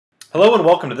Hello and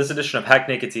welcome to this edition of Hack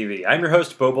Naked TV. I'm your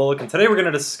host, Bo Bullock, and today we're going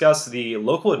to discuss the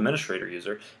local administrator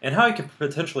user and how you can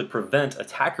potentially prevent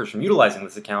attackers from utilizing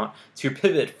this account to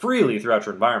pivot freely throughout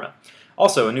your environment.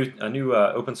 Also, a new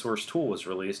open source tool was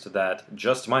released that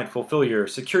just might fulfill your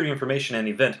security information and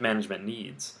event management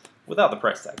needs without the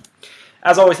price tag.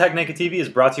 As always, Hack Naked TV is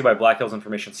brought to you by Black Hills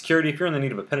Information Security. If you're in the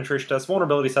need of a penetration test,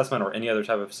 vulnerability assessment, or any other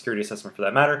type of security assessment for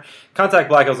that matter, contact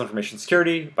Black Hills Information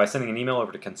Security by sending an email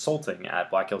over to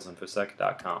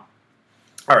consulting@blackhillsinfosec.com.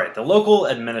 Alright, the local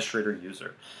administrator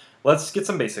user. Let's get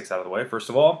some basics out of the way. First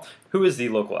of all, who is the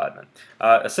local admin?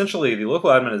 Essentially, the local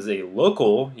admin is a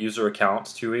local user account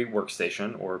to a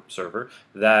workstation or server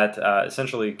that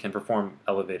essentially can perform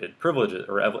elevated privileges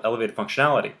or elevated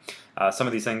functionality. Some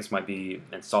of these things might be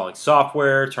installing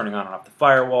software, turning on and off the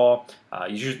firewall.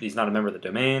 He's not a member of the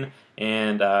domain,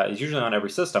 and he's usually on every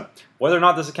system. Whether or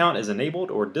not this account is enabled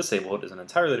or disabled is an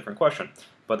entirely different question.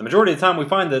 But the majority of the time we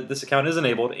find that this account is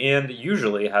enabled and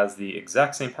usually has the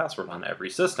exact same password on every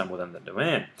system within the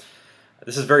domain.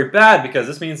 This is very bad because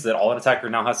this means that all an attacker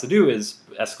now has to do is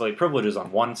escalate privileges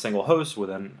on one single host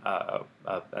within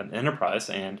an enterprise,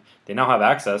 and they now have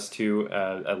access to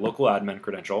a local admin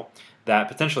credential that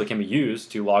potentially can be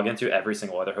used to log into every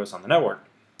single other host on the network.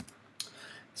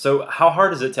 So how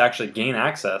hard is it to actually gain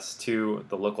access to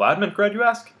the local admin cred, you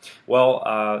ask? Well,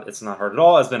 it's not hard at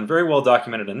all. It's been very well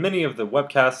documented in many of the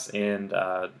webcasts and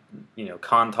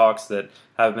con talks that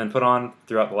have been put on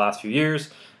throughout the last few years.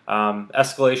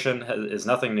 Escalation is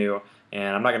nothing new,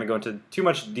 and I'm not going to go into too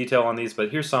much detail on these, but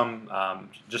here's some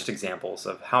just examples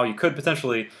of how you could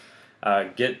potentially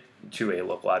get to a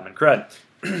local admin cred.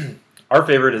 Our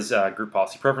favorite is group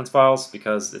policy preference files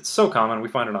because it's so common. We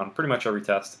find it on pretty much every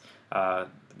test.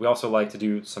 We also like to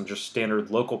do some just standard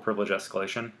local privilege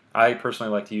escalation. I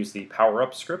personally like to use the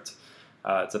PowerUp script.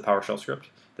 It's a PowerShell script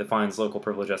that finds local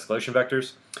privilege escalation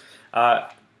vectors.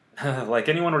 Like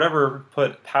anyone would ever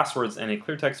put passwords in a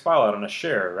clear text file out on a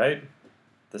share, right?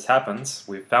 This happens.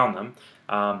 We've found them.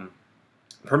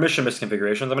 Permission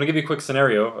misconfigurations. I'm going to give you a quick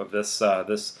scenario of this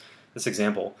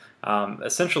example.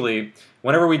 Essentially,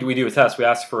 whenever we do a test, we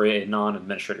ask for a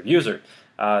non-administrative user.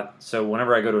 So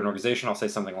whenever I go to an organization, I'll say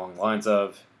something along the lines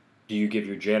of, do you give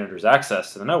your janitors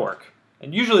access to the network?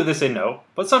 And usually they say no,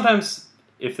 but sometimes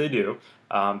if they do,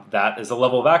 that is the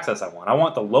level of access I want. I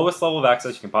want the lowest level of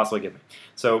access you can possibly give me.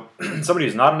 So somebody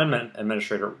who's not an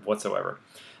administrator whatsoever.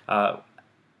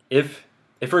 If,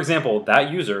 for example, that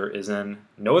user is in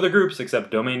no other groups except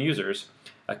domain users,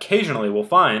 occasionally we'll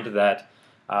find that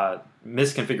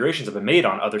misconfigurations have been made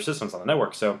on other systems on the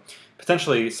network. So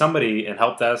potentially somebody in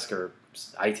help desk or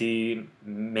IT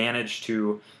managed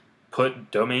to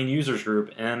put domain users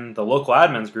group in the local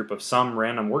admins group of some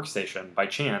random workstation by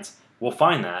chance. We'll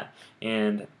find that,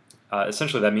 and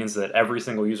essentially that means that every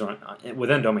single user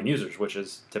within domain users, which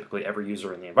is typically every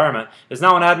user in the environment, is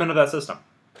now an admin of that system.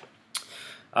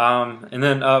 And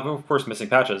then, of course, missing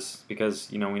patches, because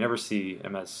we never see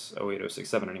MS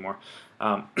 08067 anymore.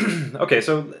 Okay,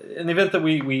 so in the event that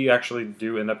we actually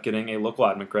do end up getting a local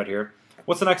admin cred here,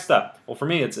 what's the next step? Well, for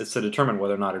me, it's to determine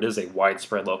whether or not it is a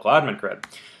widespread local admin cred.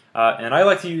 And I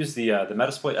like to use the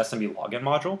Metasploit SMB login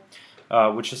module,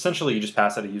 which essentially you just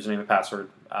pass out a username and password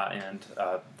and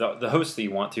the host that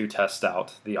you want to test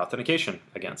out the authentication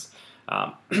against.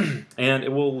 And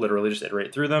it will literally just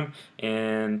iterate through them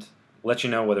and let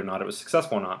you know whether or not it was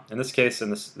successful or not. In this case,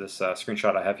 in this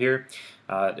screenshot I have here,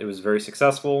 it was very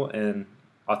successful in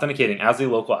authenticating as a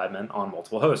local admin on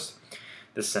multiple hosts.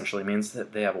 This essentially means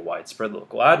that they have a widespread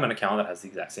local admin account that has the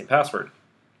exact same password.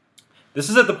 This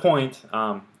is at the point,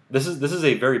 this is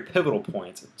a very pivotal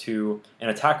point to an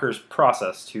attacker's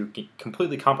process to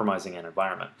completely compromising an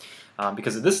environment.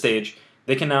 Because at this stage,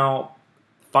 they can now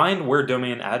find where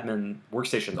domain admin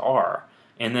workstations are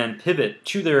and then pivot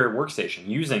to their workstation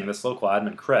using this local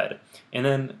admin cred. And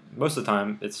then most of the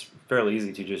time, it's fairly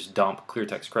easy to just dump clear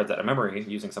text creds out of memory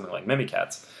using something like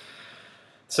Mimikatz.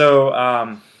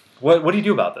 So what do you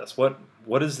do about this? What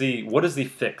is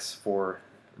the fix for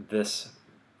this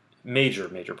major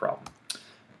problem?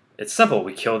 It's simple.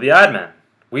 We kill the admin.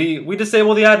 We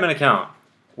disable the admin account.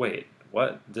 Wait,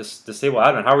 what? Disable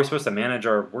admin? How are we supposed to manage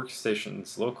our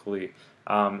workstations locally?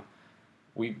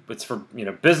 It's for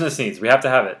business needs. We have to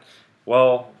have it.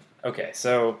 Well, okay.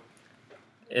 So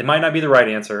it might not be the right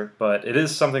answer, but it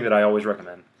is something that I always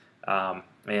recommend,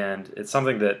 and it's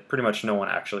something that pretty much no one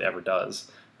actually ever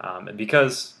does,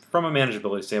 because from a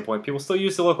manageability standpoint, people still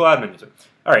use the local admin user.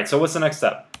 All right. So what's the next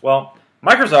step? Well,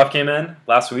 Microsoft came in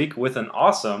last week with an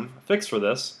awesome fix for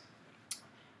this.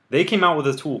 They came out with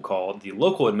a tool called the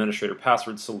Local Administrator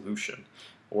Password Solution,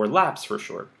 or LAPS for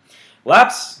short.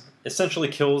 LAPS essentially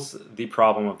kills the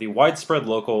problem of the widespread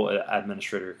local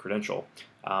administrator credential.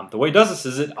 The way it does this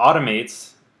is it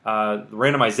automates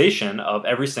randomization of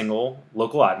every single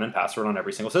local admin password on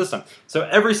every single system. So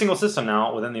every single system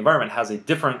now within the environment has a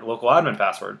different local admin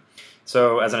password.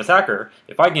 So as an attacker,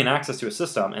 if I gain access to a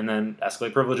system and then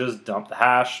escalate privileges, dump the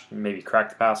hash, maybe crack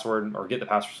the password or get the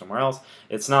password somewhere else,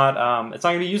 it's not going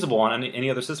to be usable on any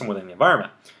other system within the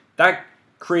environment. That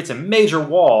creates a major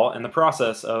wall in the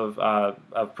process of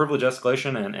privilege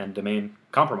escalation and domain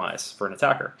compromise for an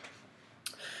attacker.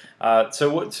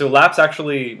 So LAPS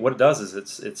actually, what it does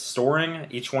is it's storing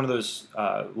each one of those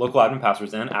local admin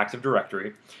passwords in Active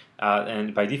Directory,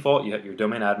 and by default, your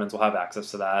domain admins will have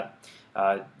access to that.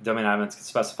 Domain admins can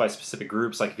specify specific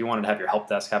groups, like if you wanted to have your help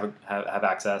desk have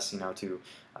access, to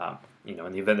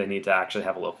in the event they need to actually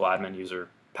have a local admin user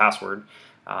password.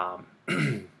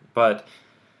 But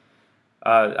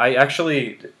I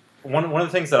actually. One of the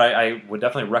things that I would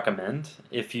definitely recommend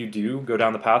if you do go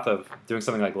down the path of doing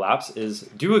something like LAPS is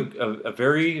do a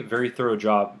very, very thorough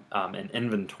job in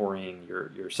inventorying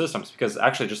your systems, because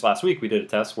actually just last week we did a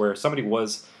test where somebody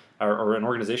was, or an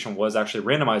organization was actually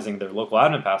randomizing their local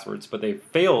admin passwords, but they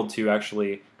failed to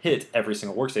actually hit every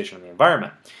single workstation in the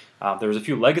environment. There was a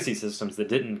few legacy systems that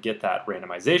didn't get that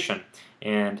randomization,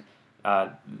 and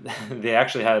they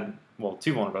actually had, well,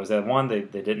 two vulnerabilities. They had one,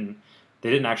 they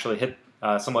didn't actually hit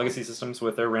some legacy systems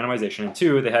with their randomization, and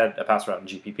two, they had a password out in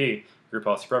GPP, group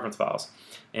policy preference files.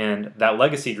 And that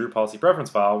legacy group policy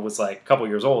preference file was like a couple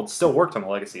years old, still worked on the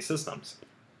legacy systems.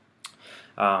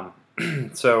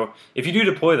 So if you do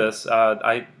deploy this,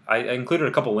 I included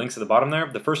a couple links at the bottom there.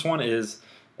 The first one is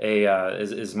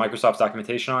is Microsoft's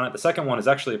documentation on it. The second one is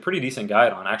actually a pretty decent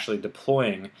guide on actually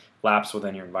deploying LAPS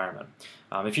within your environment.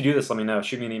 If you do this, let me know.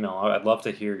 Shoot me an email. I'd love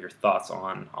to hear your thoughts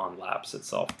on LAPS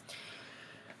itself.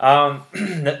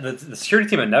 The security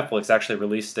team at Netflix actually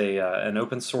released an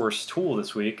open source tool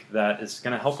this week that is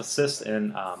going to help assist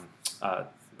in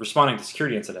responding to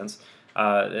security incidents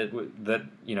that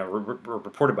were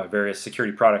reported by various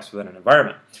security products within an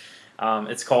environment.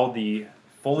 It's called the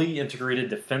Fully Integrated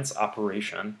Defense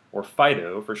Operation, or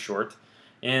FIDO for short.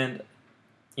 And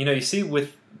you see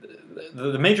with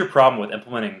the major problem with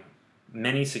implementing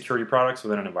many security products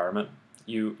within an environment,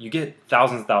 you get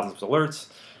thousands and thousands of alerts,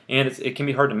 and it can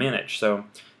be hard to manage. So,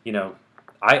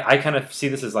 I kind of see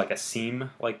this as like a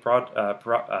SIEM-like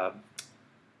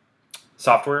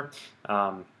software,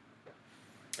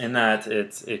 in that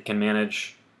it can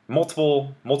manage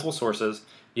multiple sources.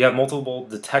 You have multiple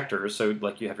detectors, so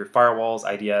like you have your firewalls,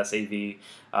 IDS, AV.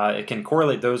 It can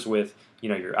correlate those with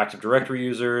your Active Directory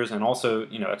users, and also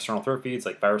external threat feeds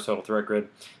like VirusTotal, ThreatGrid,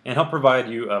 and help provide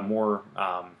you a more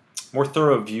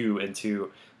thorough view into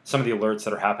some of the alerts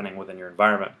that are happening within your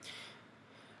environment.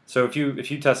 So if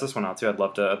you test this one out too, I'd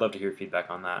love to hear your feedback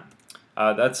on that.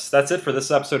 That's it for this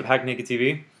episode of Hack Naked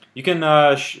TV. You can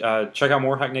check out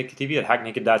more Hack Naked TV at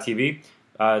hacknaked.tv.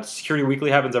 Security Weekly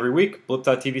happens every week.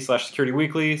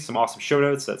 Blip.tv/securityweekly. Some awesome show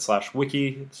notes at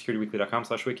 /wiki,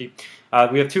 securityweekly.com/wiki.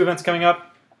 We have two events coming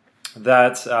up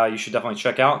that you should definitely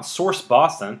check out. Source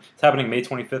Boston. It's happening May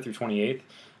 25th through 28th.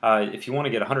 If you want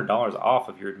to get $100 off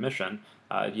of your admission,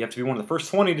 you have to be one of the first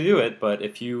 20 to do it, but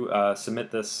if you submit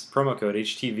this promo code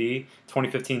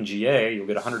HTV2015GA, you'll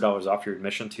get $100 off your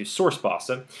admission to Source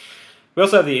Boston. We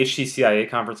also have the HTCIA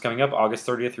conference coming up August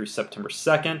 30th through September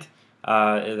 2nd.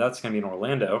 That's going to be in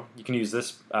Orlando. You can use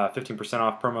this 15%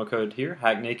 off promo code here,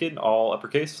 HackNaked, all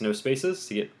uppercase, no spaces,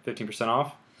 to get 15%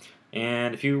 off.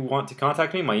 And if you want to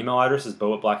contact me, my email address is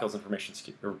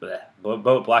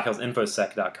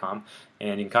bo@blackhillsinfosec.com,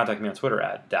 and you can contact me on Twitter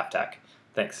at daftech.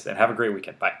 Thanks, and have a great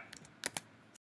weekend. Bye.